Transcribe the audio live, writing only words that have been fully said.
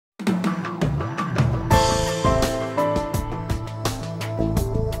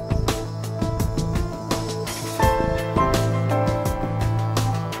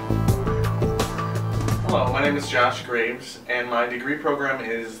name is Josh Graves, and my degree program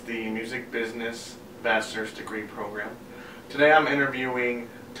is the Music Business Bachelor's Degree Program. Today I'm interviewing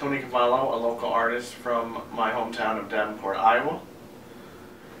Tony Cavallo, a local artist from my hometown of Davenport, Iowa.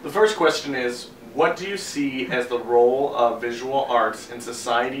 The first question is, what do you see as the role of visual arts in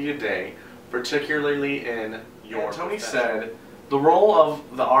society today, particularly in your profession? Tony said, the role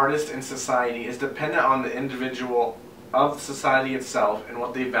of the artist in society is dependent on the individual of society itself and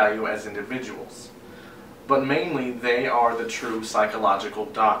what they value as individuals. But mainly they are the true psychological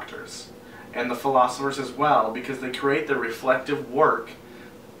doctors, and the philosophers as well, because they create the reflective work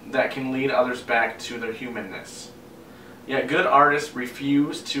that can lead others back to their humanness. Yet good artists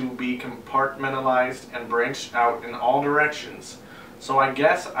refuse to be compartmentalized and branch out in all directions, so I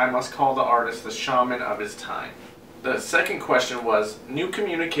guess I must call the artist the shaman of his time. The second question was, new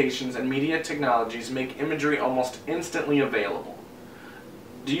communications and media technologies make imagery almost instantly available.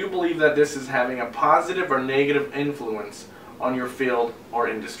 Do you believe that this is having a positive or negative influence on your field or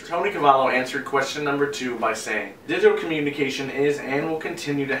industry? Tony Cavallo answered question number 2 by saying, digital communication is and will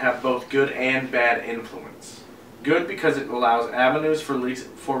continue to have both good and bad influence. Good because it allows avenues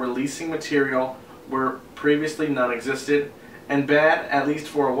for releasing material where previously none existed, and bad, at least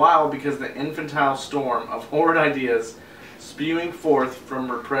for a while, because the infantile storm of horrid ideas spewing forth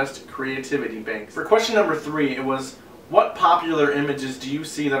from repressed creativity banks. For question number 3, it was, what popular images do you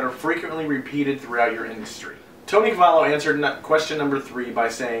see that are frequently repeated throughout your industry? Tony Cavallo answered question number 3 by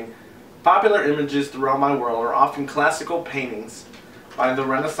saying, popular images throughout my world are often classical paintings by the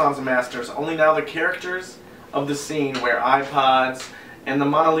Renaissance masters, only now the characters of the scene wear iPods and the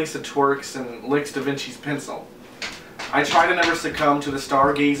Mona Lisa twerks and licks Da Vinci's pencil. I try to never succumb to the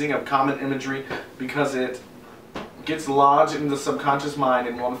stargazing of common imagery because it gets lodged in the subconscious mind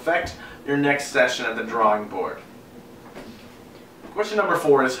and will affect your next session at the drawing board. Question number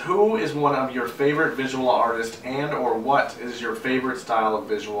 4 is, who is one of your favorite visual artists and or what is your favorite style of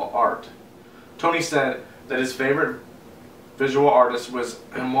visual art? Tony said that his favorite visual artist was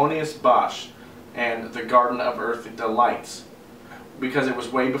Harmonious Bosch and The Garden of Earth Delights because it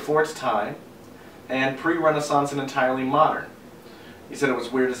was way before its time and pre-Renaissance and entirely modern. He said it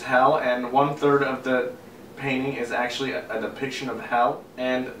was weird as hell, and 1/3 of the painting is actually a depiction of hell,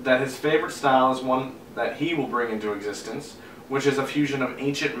 and that his favorite style is one that he will bring into existence, which is a fusion of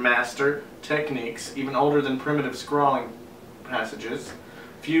ancient master techniques, even older than primitive scrawling passages,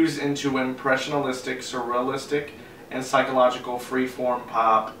 fused into impressionistic, surrealistic, and psychological freeform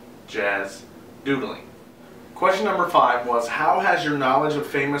pop, jazz, doodling. Question number 5 was, how has your knowledge of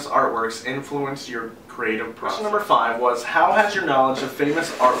famous artworks influenced your creative process? Question number 5 was, how has your knowledge of famous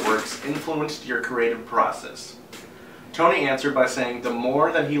artworks influenced your creative process? Tony answered by saying, the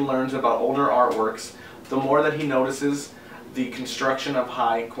more that he learns about older artworks, the more that he notices the construction of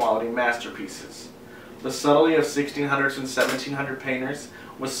high-quality masterpieces. The subtlety of 1600s and 1700 painters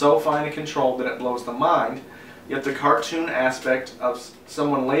was so fine and controlled that it blows the mind, yet the cartoon aspect of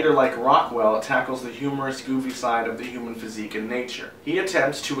someone later like Rockwell tackles the humorous, goofy side of the human physique and nature. He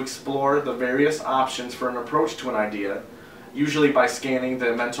attempts to explore the various options for an approach to an idea, usually by scanning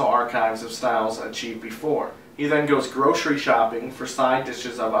the mental archives of styles achieved before. He then goes grocery shopping for side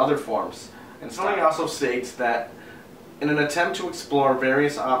dishes of other forms. And Tony also states that in an attempt to explore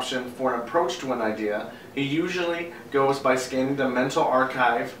various options for an approach to an idea, he usually goes by scanning the mental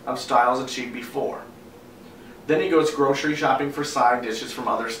archive of styles achieved before. Then he goes grocery shopping for side dishes from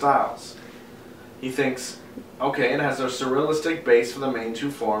other styles. He thinks, okay, it has a surrealistic base for the main 2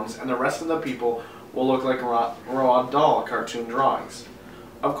 forms, and the rest of the people will look like raw doll cartoon drawings.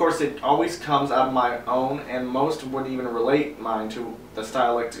 Of course, it always comes out of my own, and most wouldn't even relate mine to the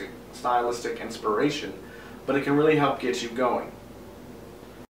stylistic inspiration, but it can really help get you going.